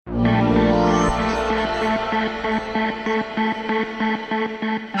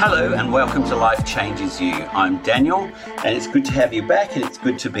Hello and welcome to Life Changes You. I'm Daniel and it's good to have you back and it's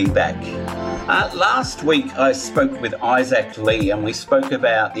good to be back. Last week I spoke with Isaac Lee and we spoke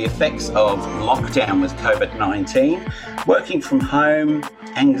about the effects of lockdown with COVID-19, working from home,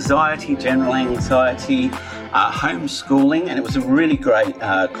 anxiety, general anxiety, homeschooling, and it was a really great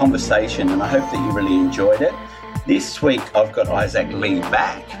conversation and I hope that you really enjoyed it. This week I've got Isaac Lee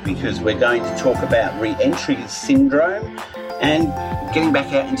back because we're going to talk about re-entry syndrome and getting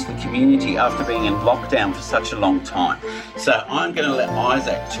back out into the community after being in lockdown for such a long time. So I'm going to let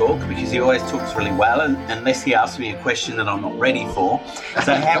Isaac talk because he always talks really well unless he asks me a question that I'm not ready for.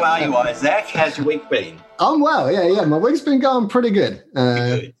 So how are you, Isaac? How's your week been? I'm well, yeah. My week's been going pretty good.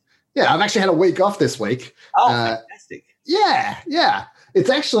 Good. Yeah, I've actually had a week off this week. Oh, fantastic. Yeah. It's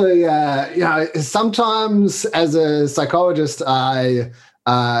actually, sometimes as a psychologist, I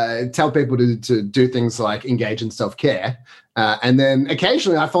tell people to do things like engage in self-care. And then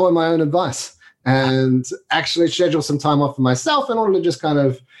occasionally I follow my own advice and actually schedule some time off for myself in order to just kind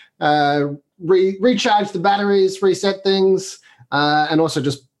of recharge the batteries, reset things, and also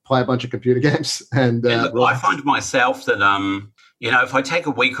just play a bunch of computer games. And look, I find myself that, if I take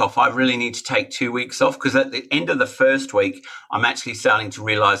a week off, I really need to take 2 weeks off because at the end of the first week, I'm actually starting to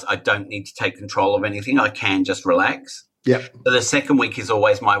realize I don't need to take control of anything. I can just relax. Yeah. So the second week is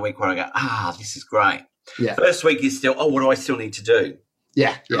always my week where I go, this is great. Yeah. First week is still, what do I still need to do?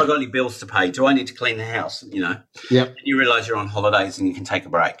 Yeah. Have I got any bills to pay? Do I need to clean the house? Yep. And you realize you're on holidays and you can take a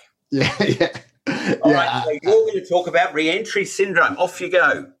break. Yeah. All right, so you're going to talk about re-entry syndrome. Off you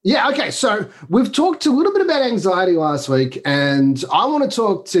go. Yeah, okay. So we've talked a little bit about anxiety last week, and I want to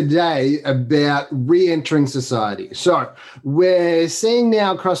talk today about re-entering society. So we're seeing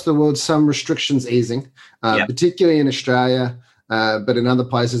now across the world some restrictions easing, particularly in Australia, but in other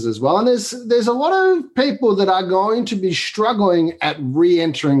places as well. And there's a lot of people that are going to be struggling at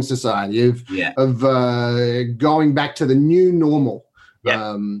re-entering society, of going back to the new normal.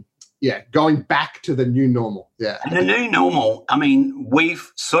 Going back to the new normal. Yeah. And the new normal,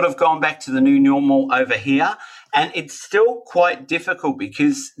 we've sort of gone back to the new normal over here, and it's still quite difficult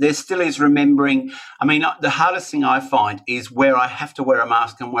because there still is remembering. The hardest thing I find is where I have to wear a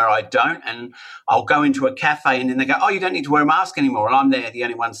mask and where I don't. And I'll go into a cafe and then they go, you don't need to wear a mask anymore. And I'm there, the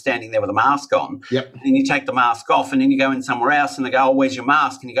only one standing there with a mask on. Yep. And then you take the mask off and then you go in somewhere else and they go, where's your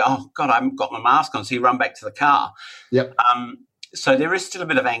mask? And you go, oh, God, I haven't got my mask on. So you run back to the car. Yep. So there is still a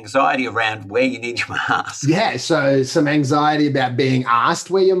bit of anxiety around where you need your mask. Yeah, so some anxiety about being asked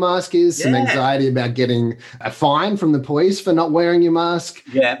where your mask is, some anxiety about getting a fine from the police for not wearing your mask.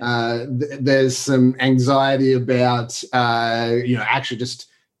 Yeah. There's some anxiety about, actually just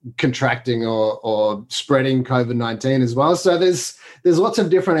contracting or spreading COVID-19 as well. So there's lots of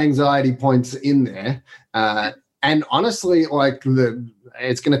different anxiety points in there. And honestly,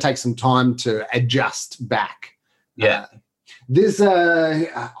 it's going to take some time to adjust back. Yeah.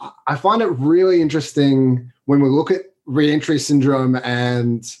 I find it really interesting when we look at re-entry syndrome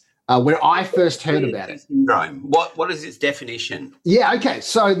and when I first heard about it. Syndrome. What is its definition? Yeah, okay.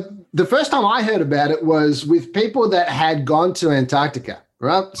 So the first time I heard about it was with people that had gone to Antarctica,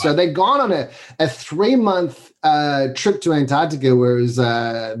 right? So they'd gone on a 3-month trip to Antarctica, whereas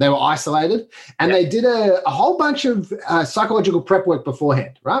they were isolated, and they did a whole bunch of psychological prep work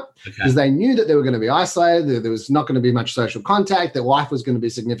beforehand, right? Because they knew that they were going to be isolated, there was not going to be much social contact, their life was going to be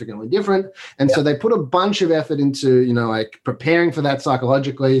significantly different, and so they put a bunch of effort into preparing for that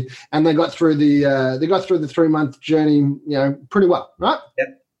psychologically, and they got through the 3-month journey, pretty well, right?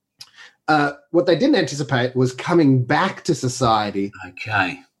 Yep. What they didn't anticipate was coming back to society.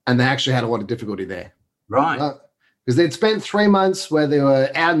 Okay. And they actually had a lot of difficulty there. Right. Because they'd spent 3 months where they were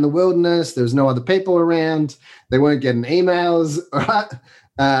out in the wilderness. There was no other people around. They weren't getting emails, right?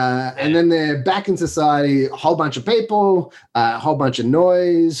 And then they're back in society, a whole bunch of people, a whole bunch of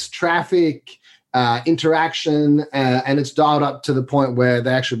noise, traffic, interaction, and it's dialed up to the point where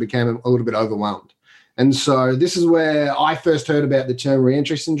they actually became a little bit overwhelmed. And so this is where I first heard about the term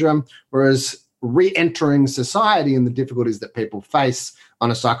re-entry syndrome, whereas re-entering society and the difficulties that people face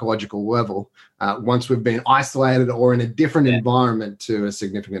on a psychological level once we've been isolated or in a different environment to a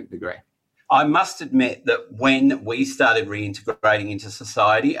significant degree. I must admit that when we started reintegrating into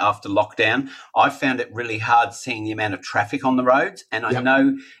society after lockdown, I found it really hard seeing the amount of traffic on the roads. And I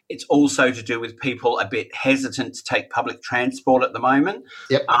know it's also to do with people a bit hesitant to take public transport at the moment.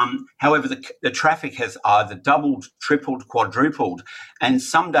 However, the traffic has either doubled, tripled, quadrupled. And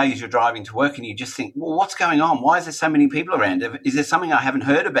some days you're driving to work and you just think, well, what's going on? Why is there so many people around? Is there something I haven't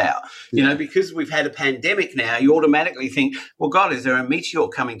heard about? You know, because we've had a pandemic now, you automatically think, well, God, is there a meteor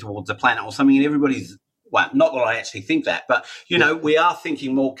coming towards the planet or something? And everybody's well, not that I actually think that, but, you know, we are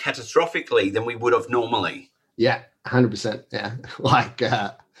thinking more catastrophically than we would have normally. Yeah, 100%.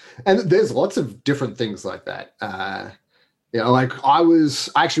 Yeah. And there's lots of different things like that. Like I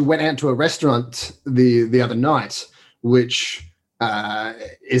actually went out to a restaurant the other night, which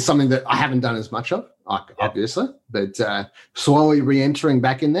is something that I haven't done as much of, obviously, but slowly re-entering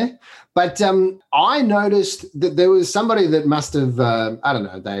back in there. But I noticed that there was somebody that must have, I don't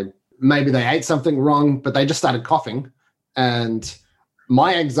know, maybe they ate something wrong, but they just started coughing, and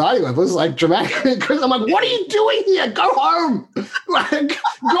my anxiety level was like dramatic because I'm like, what are you doing here? Go home. Like,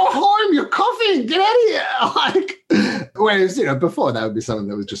 go home. You're coughing. Get out of here. Like, whereas, before that would be something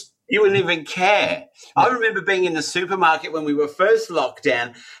that was just. You wouldn't even care. I remember being in the supermarket when we were first locked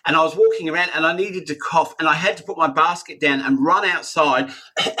down, and I was walking around and I needed to cough, and I had to put my basket down and run outside,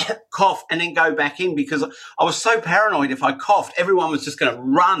 cough, and then go back in because I was so paranoid if I coughed, everyone was just going to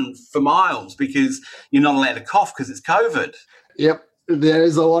run for miles because you're not allowed to cough because it's COVID. Yep.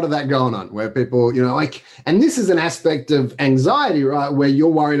 There's a lot of that going on where people, and this is an aspect of anxiety, right? Where you're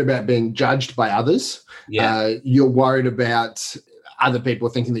worried about being judged by others. Yeah. You're worried about other people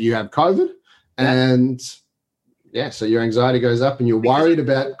thinking that you have COVID. And so your anxiety goes up and you're worried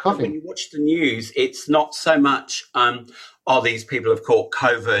about coughing. When you watch the news, it's not so much, these people have caught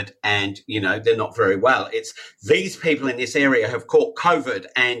COVID and, they're not very well. It's these people in this area have caught COVID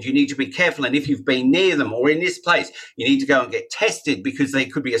and you need to be careful. And if you've been near them or in this place, you need to go and get tested because they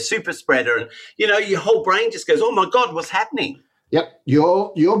could be a super spreader. And, your whole brain just goes, oh, my God, what's happening? Yep.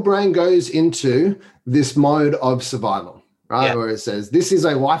 Your brain goes into this mode of survival, right? Yep. Where it says, this is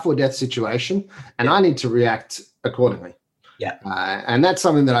a life or death situation and I need to react accordingly. Yeah. And that's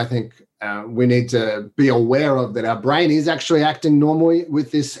something that I think we need to be aware of, that our brain is actually acting normally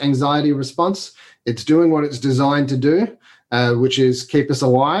with this anxiety response. It's doing what it's designed to do, which is keep us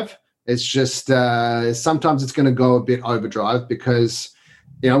alive. It's just sometimes it's going to go a bit overdrive because,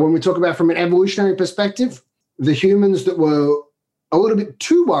 when we talk about from an evolutionary perspective, the humans that were a little bit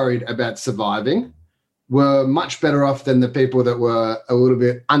too worried about surviving were much better off than the people that were a little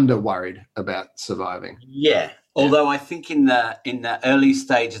bit under worried about surviving. Yeah. Although I think in the early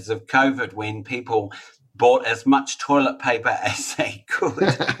stages of COVID, when people bought as much toilet paper as they could,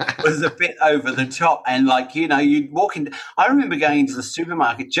 was a bit over the top. And you'd walk in. I remember going into the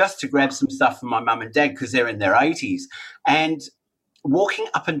supermarket just to grab some stuff for my mum and dad because they're in their 80s, and walking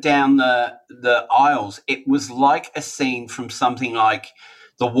up and down the aisles, it was like a scene from something like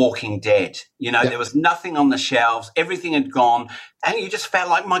The Walking Dead. There was nothing on the shelves, everything had gone, and you just felt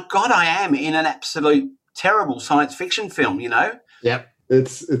like, my God, I am in an absolute terrible science fiction film, Yep.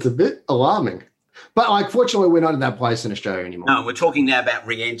 It's a bit alarming. But fortunately, we're not in that place in Australia anymore. No, we're talking now about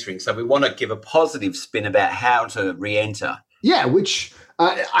re-entering. So we want to give a positive spin about how to re-enter. Yeah, which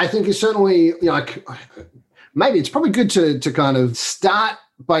I think is certainly, maybe it's probably good to kind of start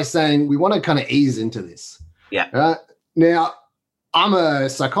by saying we want to kind of ease into this. Yeah. Now, I'm a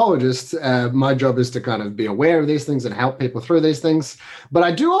psychologist. My job is to kind of be aware of these things and help people through these things. But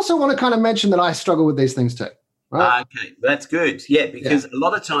I do also want to kind of mention that I struggle with these things too. Right? Okay, that's good. Yeah, because a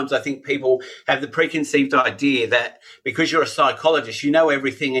lot of times I think people have the preconceived idea that because you're a psychologist, you know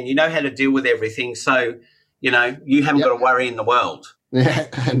everything and you know how to deal with everything. So, you haven't got to worry in the world. Yeah,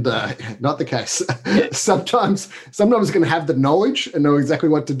 and not the case. Yeah. Sometimes I'm going to have the knowledge and know exactly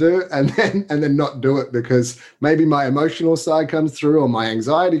what to do, and then not do it because maybe my emotional side comes through, or my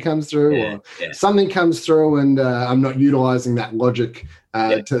anxiety comes through, or something comes through, and I'm not utilizing that logic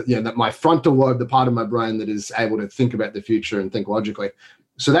that my frontal lobe, the part of my brain that is able to think about the future and think logically.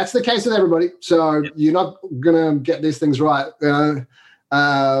 So that's the case with everybody. So you're not going to get these things right,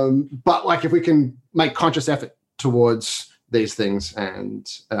 but if we can make conscious effort towards these things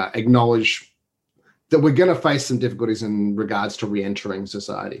and acknowledge that we're going to face some difficulties in regards to re-entering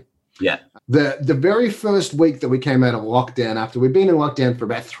society. Yeah. The very first week that we came out of lockdown, after we'd been in lockdown for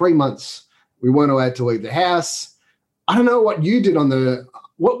about 3 months, we weren't allowed to leave the house. I don't know what you did I'll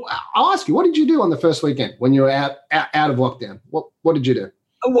ask you, what did you do on the first weekend when you were out of lockdown? What did you do?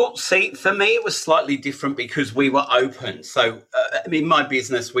 Well, see, for me, it was slightly different because we were open. So in my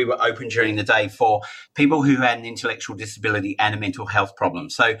business, we were open during the day for people who had an intellectual disability and a mental health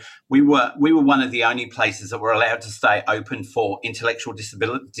problem. So we were one of the only places that were allowed to stay open for intellectual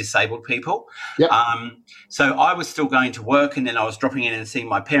disabled people. Yep. So I was still going to work, and then I was dropping in and seeing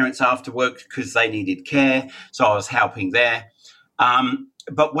my parents after work because they needed care. So I was helping there.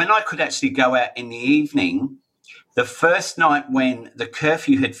 But when I could actually go out in the evening, the first night when the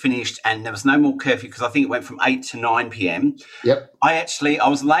curfew had finished and there was no more curfew, because I think it went from 8 to 9 p.m. Yep. I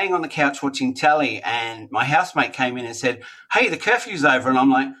was laying on the couch watching telly, and my housemate came in and said, "Hey, the curfew's over." And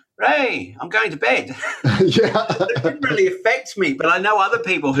I'm like, hey, I'm going to bed. Yeah. It didn't really affect me, but I know other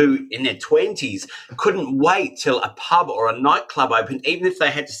people who in their 20s couldn't wait till a pub or a nightclub opened, even if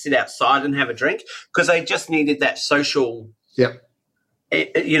they had to sit outside and have a drink, because they just needed that social, Yep.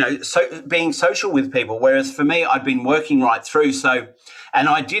 so being social with people. Whereas for me, I'd been working right through. So, and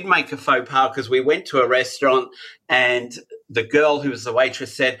I did make a faux pas because we went to a restaurant and the girl who was the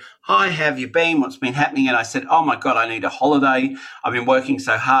waitress said, "Hi, how have you been? What's been happening?" And I said, "Oh my God, I need a holiday. I've been working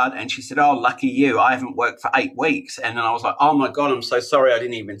so hard." And she said, "Oh, lucky you. I haven't worked for 8 weeks." And then I was like, "Oh my God, I'm so sorry. I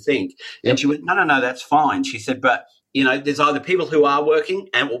didn't even think." Yep. And she went, No, that's fine. She said, "But, there's either people who are working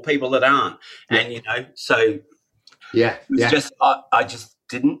or people that aren't." Yep. And, so Yeah. it was just, I just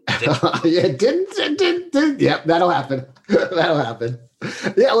didn't. Yeah, didn't. Yep, that'll happen. That'll happen.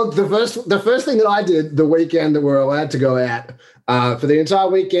 Yeah, look, the first thing that I did the weekend that we're allowed to go out, for the entire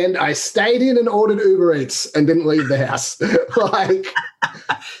weekend, I stayed in and ordered Uber Eats and didn't leave the house.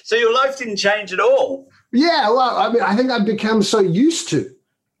 So your life didn't change at all? Yeah, well, I mean, I think I've become so used to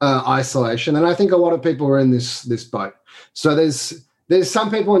isolation, and I think a lot of people are in this boat. So there's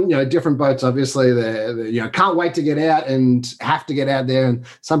some people in different boats. Obviously, they can't wait to get out and have to get out there, and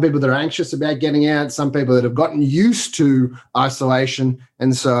some people that are anxious about getting out. Some people that have gotten used to isolation,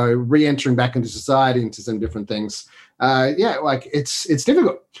 and so re-entering back into society, into some different things. It's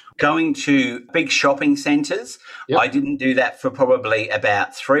difficult. Going to big shopping centres, yep. I didn't do that for probably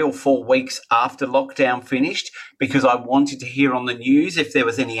about 3 or 4 weeks after lockdown finished because I wanted to hear on the news if there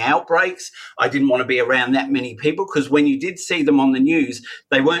was any outbreaks. I didn't want to be around that many people because when you did see them on the news,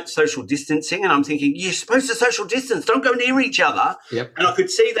 they weren't social distancing. And I'm thinking, you're supposed to social distance. Don't go near each other. Yep. And I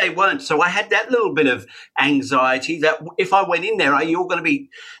could see they weren't. So I had that little bit of anxiety that if I went in there, are you all going to be...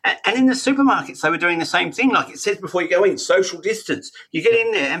 And in the supermarkets, they were doing the same thing. Like it says before you go in, social distance. You get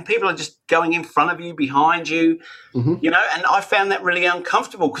in there and people are just going in front of you, behind you, and I found that really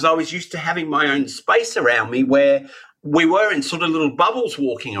uncomfortable because I was used to having my own space around me where we were in sort of little bubbles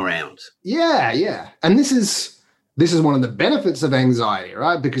walking around. Yeah. And this is one of the benefits of anxiety,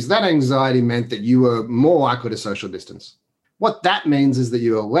 right? Because that anxiety meant that you were more likely to social distance. What that means is that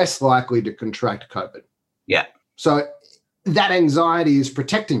you are less likely to contract COVID. Yeah. So that anxiety is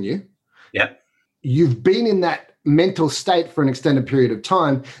protecting you. Yeah. You've been in that mental state for an extended period of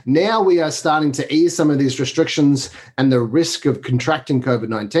time. Now we are starting to ease some of these restrictions and the risk of contracting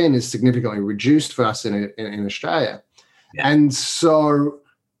COVID-19 is significantly reduced for us in Australia. Yeah. And so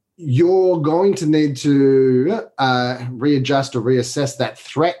you're going to need to readjust or reassess that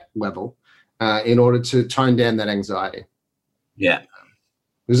threat level in order to tone down that anxiety. Yeah.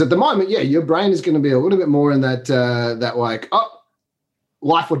 Because at the moment, your brain is going to be a little bit more in that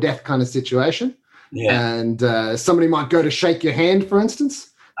life or death kind of situation. Yeah. And somebody might go to shake your hand, for instance,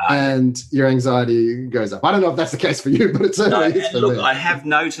 and your anxiety goes up. I don't know if that's the case for you, but it certainly is for me. I have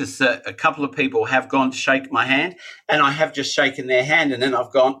noticed that a couple of people have gone to shake my hand, and I have just shaken their hand, and then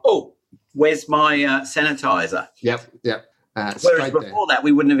I've gone, "Oh, where's my sanitizer?" Yep. Whereas before that,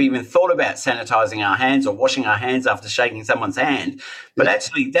 we wouldn't have even thought about sanitizing our hands or washing our hands after shaking someone's hand. But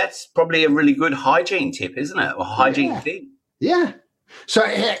actually, that's probably a really good hygiene tip, isn't it? Or hygiene thing. Yeah. So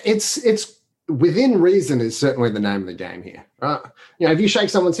it's within reason is certainly the name of the game here, right? If you shake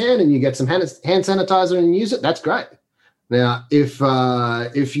someone's hand and you get some hand sanitizer and use it, that's great. Now, if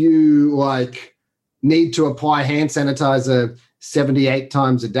you need to apply hand sanitizer 78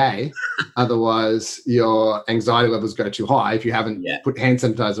 times a day, otherwise your anxiety levels go too high. If you haven't put hand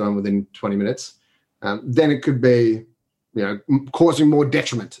sanitizer on within 20 minutes, then it could be, causing more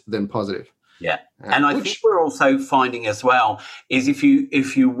detriment than positive. Yeah. And I think we're also finding as well is if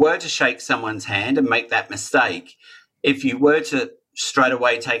you were to shake someone's hand and make that mistake, if you were to straight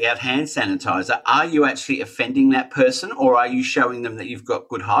away take out hand sanitizer, are you actually offending that person or are you showing them that you've got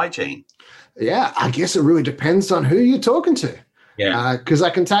good hygiene? Yeah, I guess it really depends on who you're talking to. Yeah. Because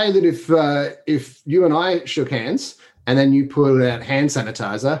I can tell you that if you and I shook hands and then you pulled out hand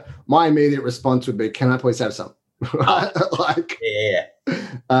sanitizer, my immediate response would be, "Can I please have some?" Right?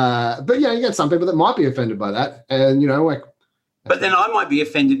 But you get some people that might be offended by that, and But then I might be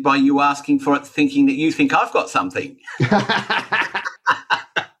offended by you asking for it, thinking that you think I've got something.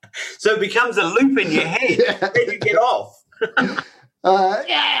 So it becomes a loop in your head. Yeah. Then you get off.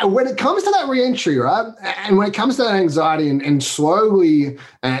 When it comes to that re-entry, right, and when it comes to that anxiety and slowly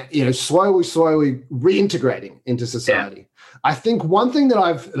reintegrating into society, I think one thing that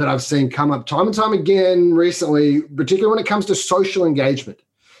I've seen come up time and time again recently, particularly when it comes to social engagement,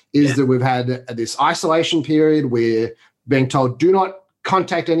 is that we've had this isolation period where being told, do not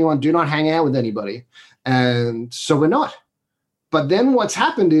contact anyone, do not hang out with anybody. And so we're not. But then what's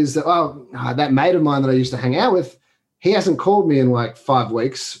happened is that, that mate of mine that I used to hang out with, he hasn't called me in 5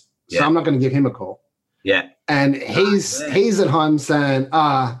 weeks so I'm not going to give him a call. Yeah. And he's at home saying,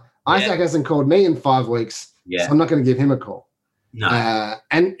 Isaac hasn't called me in 5 weeks, so I'm not going to give him a call. No.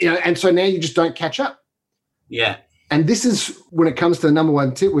 And so now you just don't catch up. Yeah. And this is when it comes to the number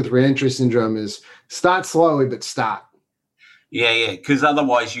one tip with re-entry syndrome is start slowly, but start. Yeah, because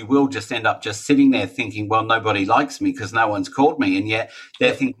otherwise you will just end up just sitting there thinking, well, nobody likes me because no one's called me, and yet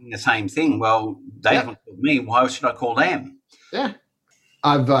they're thinking the same thing. Well, they haven't called me. Why should I call them? Yeah.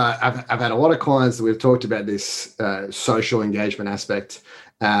 I've had a lot of clients that we've talked about this social engagement aspect,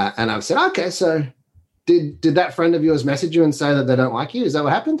 and I've said, okay, so did that friend of yours message you and say that they don't like you? Is that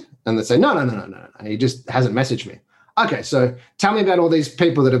what happened? And they say, no. He just hasn't messaged me. Okay, so tell me about all these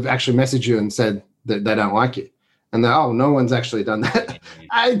people that have actually messaged you and said that they don't like you. And they're, no one's actually done that.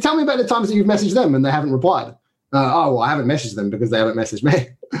 Tell me about the times that you've messaged them and they haven't replied. I haven't messaged them because they haven't messaged me.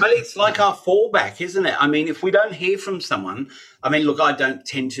 But it's like our fallback, isn't it? I mean, if we don't hear from someone, I mean, look, I don't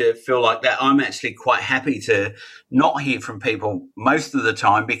tend to feel like that. I'm actually quite happy to not hear from people most of the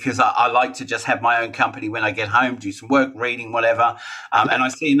time because I like to just have my own company when I get home, do some work, reading, whatever. And I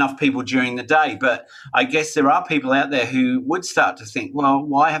see enough people during the day. But I guess there are people out there who would start to think, well,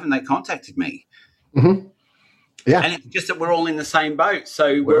 why haven't they contacted me? Mm-hmm. Yeah. And it's just that we're all in the same boat.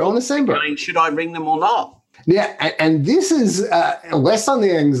 So we're all in the same boat. Should I ring them or not? Yeah, and this is less on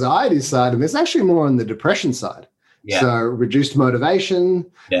the anxiety side, and it's actually more on the depression side. Yeah. So reduced motivation,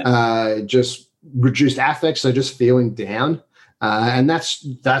 just reduced affect, so just feeling down. And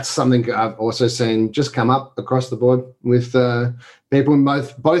that's something I've also seen just come up across the board with people in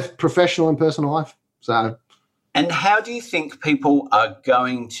both professional and personal life. So. And how do you think people are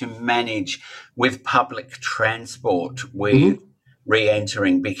going to manage with public transport with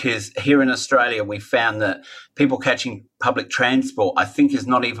re-entering? Because here in Australia, we found that people catching public transport, I think, is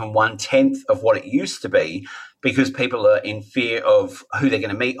not even 1/10 of what it used to be because people are in fear of who they're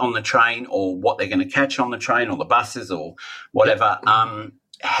going to meet on the train or what they're going to catch on the train or the buses or whatever.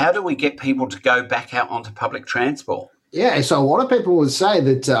 How do we get people to go back out onto public transport? Yeah, so a lot of people would say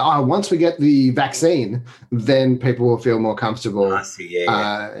that once we get the vaccine, then people will feel more comfortable. I see,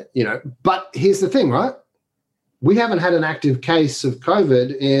 yeah. But here's the thing, right? We haven't had an active case of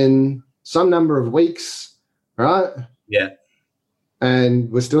COVID in some number of weeks, right? Yeah. And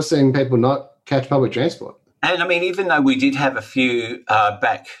we're still seeing people not catch public transport. And, I mean, even though we did have a few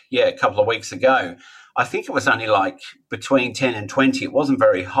back, a couple of weeks ago, I think it was only like between 10 and 20. It wasn't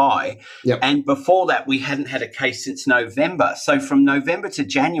very high. Yep. And before that, we hadn't had a case since November. So from November to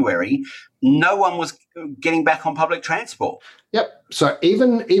January, no one was getting back on public transport. Yep. So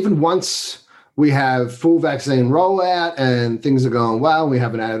even once we have full vaccine rollout and things are going well, we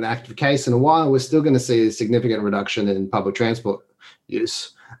haven't had an active case in a while, we're still going to see a significant reduction in public transport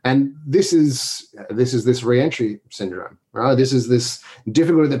use. And this is this re-entry syndrome, right? This is this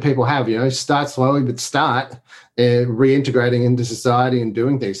difficulty that people have, start slowly, but start reintegrating into society and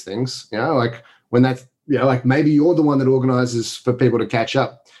doing these things, like when that's, like maybe you're the one that organizes for people to catch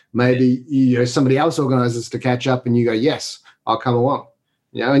up. Maybe somebody else organizes to catch up and you go, yes, I'll come along.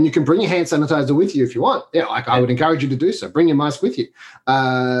 And you can bring your hand sanitizer with you if you want. I would encourage you to do so. Bring your mask with you,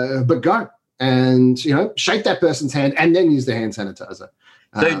 but go and, shake that person's hand and then use the hand sanitizer.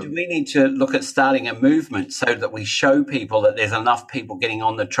 So do we need to look at starting a movement so that we show people that there's enough people getting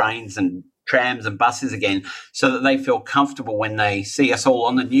on the trains and trams and buses again so that they feel comfortable when they see us all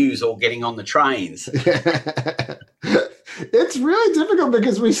on the news or getting on the trains? It's really difficult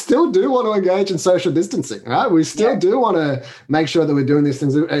because we still do want to engage in social distancing, right? We still do want to make sure that we're doing these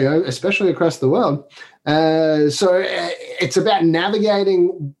things, especially across the world. So it's about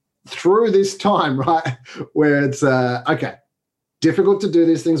navigating through this time, right, where it's, difficult to do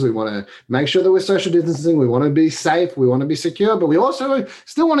these things. We want to make sure that we're social distancing. We want to be safe. We want to be secure, but we also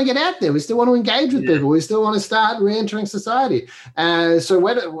still want to get out there. We still want to engage with people. We still want to start re-entering society. So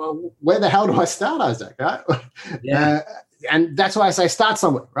where the hell do I start, Isaac? Right? Yeah. And that's why I say start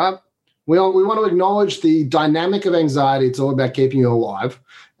somewhere, right? We want to acknowledge the dynamic of anxiety. It's all about keeping you alive.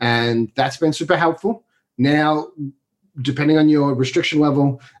 And that's been super helpful. Now, depending on your restriction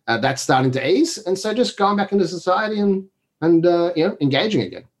level, that's starting to ease. And so just going back into society and engaging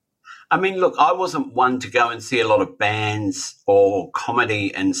again. I mean, look, I wasn't one to go and see a lot of bands or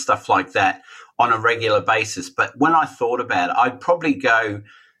comedy and stuff like that on a regular basis. But when I thought about it, I'd probably go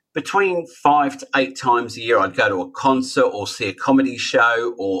between 5 to 8 times a year. I'd go to a concert or see a comedy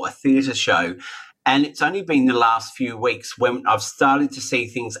show or a theatre show. And it's only been the last few weeks when I've started to see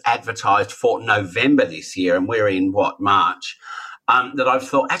things advertised for November this year, and we're in, March, that I've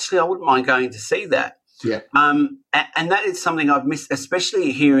thought, actually, I wouldn't mind going to see that. Yeah. And that is something I've missed,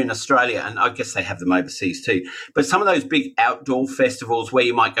 especially here in Australia, and I guess they have them overseas too. But some of those big outdoor festivals where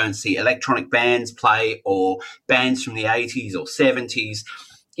you might go and see electronic bands play or bands from the 80s or 70s,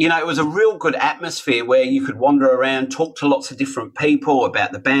 you know, it was a real good atmosphere where you could wander around, talk to lots of different people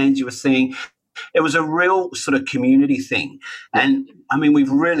about the bands you were seeing. It was a real sort of community thing. And, I mean,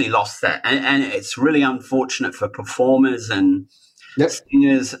 we've really lost that. And it's really unfortunate for performers and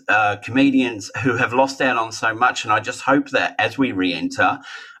singers, comedians who have lost out on so much. And I just hope that as we re-enter,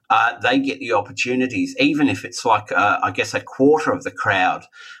 they get the opportunities, even if it's like, I guess, a quarter of the crowd.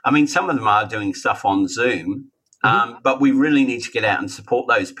 I mean, some of them are doing stuff on Zoom, but we really need to get out and support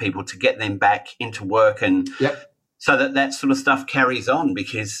those people to get them back into work and so that sort of stuff carries on,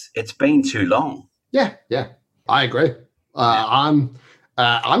 because it's been too long. Yeah, I agree. I'm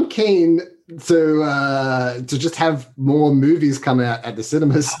keen to just have more movies come out at the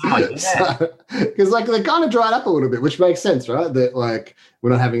cinemas, because like they kind of dried up a little bit, which makes sense, right? That like we're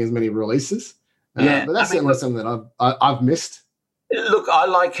not having as many releases. But that's certainly something that I've missed. Look, I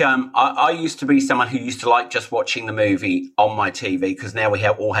like. I used to be someone who used to like just watching the movie on my TV, because now we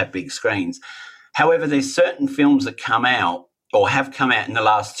all have big screens. However, there's certain films that come out or have come out in the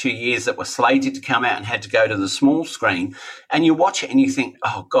last 2 years that were slated to come out and had to go to the small screen, and you watch it and you think,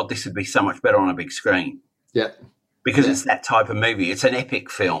 oh, God, this would be so much better on a big screen. Yeah. Because it's that type of movie. It's an epic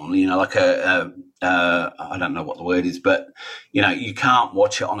film, you know, like I don't know what the word is, but, you know, you can't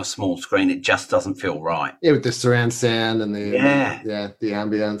watch it on a small screen. It just doesn't feel right. Yeah, with the surround sound and the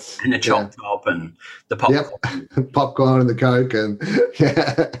ambience. And the chop top and the popcorn. Popcorn and the Coke. And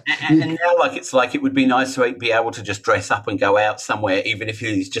now, like, it's like it would be nice to be able to just dress up and go out somewhere, even if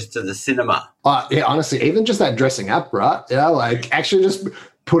it is just to the cinema. Yeah, honestly, even just that dressing up, right? Yeah, like actually just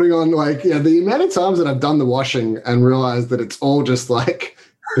putting on, like, the amount of times that I've done the washing and realized that it's all just like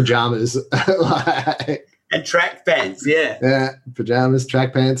pajamas. And track pants, yeah, pajamas,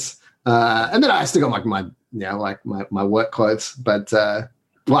 track pants, and then I still got my work clothes. But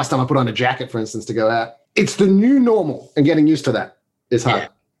last time I put on a jacket, for instance, to go out, it's the new normal, and getting used to that is hard.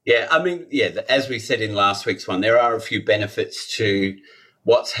 Yeah, I mean, as we said in last week's one, there are a few benefits to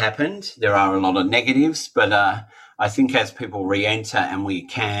what's happened. There are a lot of negatives, but I think as people re-enter and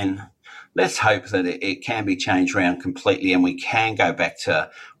let's hope that it can be changed around completely and we can go back to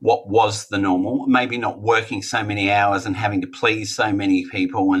what was the normal, maybe not working so many hours and having to please so many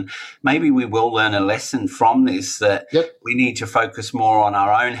people. And maybe we will learn a lesson from this, that we need to focus more on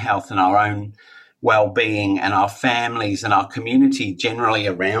our own health and our own well-being and our families and our community generally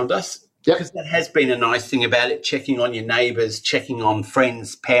around us. Because that has been a nice thing about it, checking on your neighbours, checking on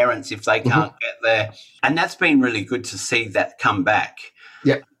friends, parents if they can't get there. And that's been really good to see that come back.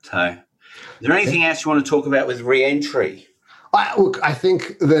 Yeah. So is there anything else you want to talk about with re-entry? Look, I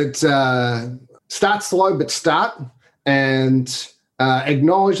think that start slow but start, and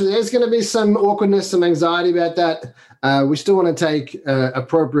acknowledge that there's going to be some awkwardness, some anxiety about that. We still want to take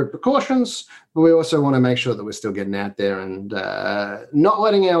appropriate precautions, but we also want to make sure that we're still getting out there and not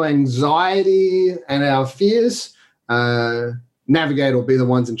letting our anxiety and our fears navigate or be the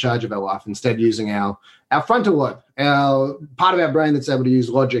ones in charge of our life. Instead, using our frontal lobe, our part of our brain that's able to use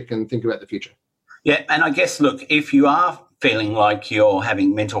logic and think about the future. Yeah, and I guess, look, if you are feeling like you're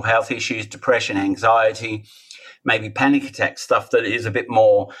having mental health issues, depression, anxiety, maybe panic attack, stuff that is a bit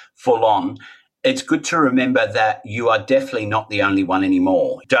more full on, it's good to remember that you are definitely not the only one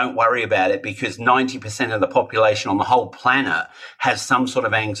anymore. Don't worry about it, because 90% of the population on the whole planet has some sort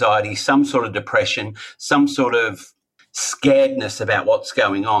of anxiety, some sort of depression, some sort of scaredness about what's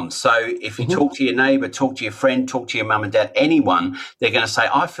going on. So if you talk to your neighbour, talk to your friend, talk to your mum and dad, anyone, they're going to say,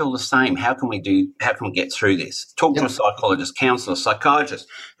 I feel the same. How can we get through this? Talk to a psychologist, counsellor, psychiatrist,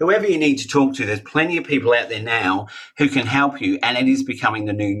 whoever you need to talk to. There's plenty of people out there now who can help you, and it is becoming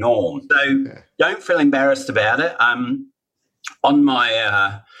the new norm. So don't feel embarrassed about it. On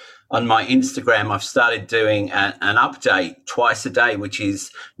my Instagram, I've started doing an update twice a day, which is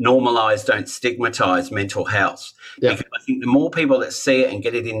normalise, don't stigmatise mental health. Yeah. Because I think the more people that see it and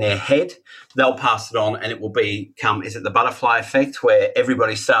get it in their head, they'll pass it on, and it will become, is it the butterfly effect, where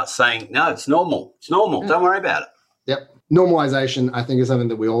everybody starts saying, no, it's normal. It's normal. Don't worry about it. Yep. Normalisation, I think, is something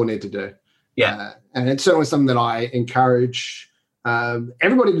that we all need to do. Yeah. And it's certainly something that I encourage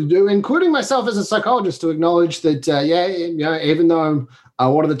everybody to do, including myself as a psychologist, to acknowledge that, even though a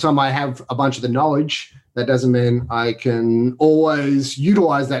lot of the time I have a bunch of the knowledge, that doesn't mean I can always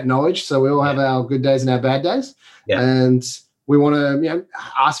utilize that knowledge. So we all have our good days and our bad days. Yeah. And we want to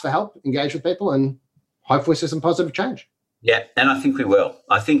ask for help, engage with people, and hopefully see some positive change. Yeah, and I think we will.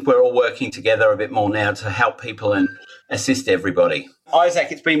 I think we're all working together a bit more now to help people and assist everybody.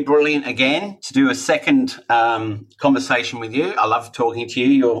 Isaac, it's been brilliant again to do a second conversation with you. I love talking to you.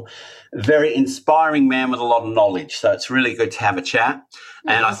 You're a very inspiring man with a lot of knowledge, so it's really good to have a chat.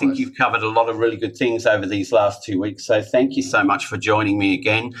 And I think you've covered a lot of really good things over these last 2 weeks. So thank you so much for joining me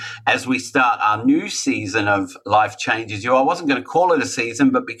again as we start our new season of Life Changes You. I wasn't going to call it a season,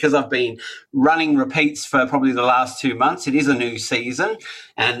 but because I've been running repeats for probably the last 2 months, it is a new season.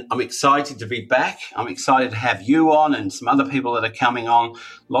 And I'm excited to be back. I'm excited to have you on and some other people that are coming on.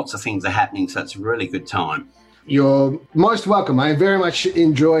 Lots of things are happening, so it's a really good time. You're most welcome. I very much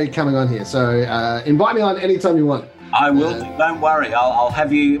enjoy coming on here. So invite me on anytime you want. I will. Don't worry. I'll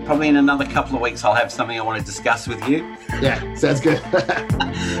have you probably in another couple of weeks. I'll have something I want to discuss with you. Yeah, sounds good.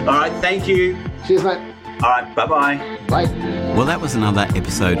 All right. Thank you. Cheers, mate. All right. Bye-bye. Bye. Well, that was another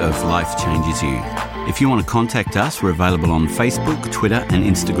episode of Life Changes You. If you want to contact us, we're available on Facebook, Twitter and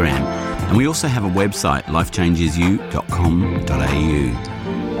Instagram. And we also have a website,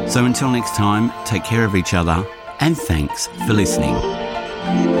 lifechangesyou.com.au. So until next time, take care of each other and thanks for listening.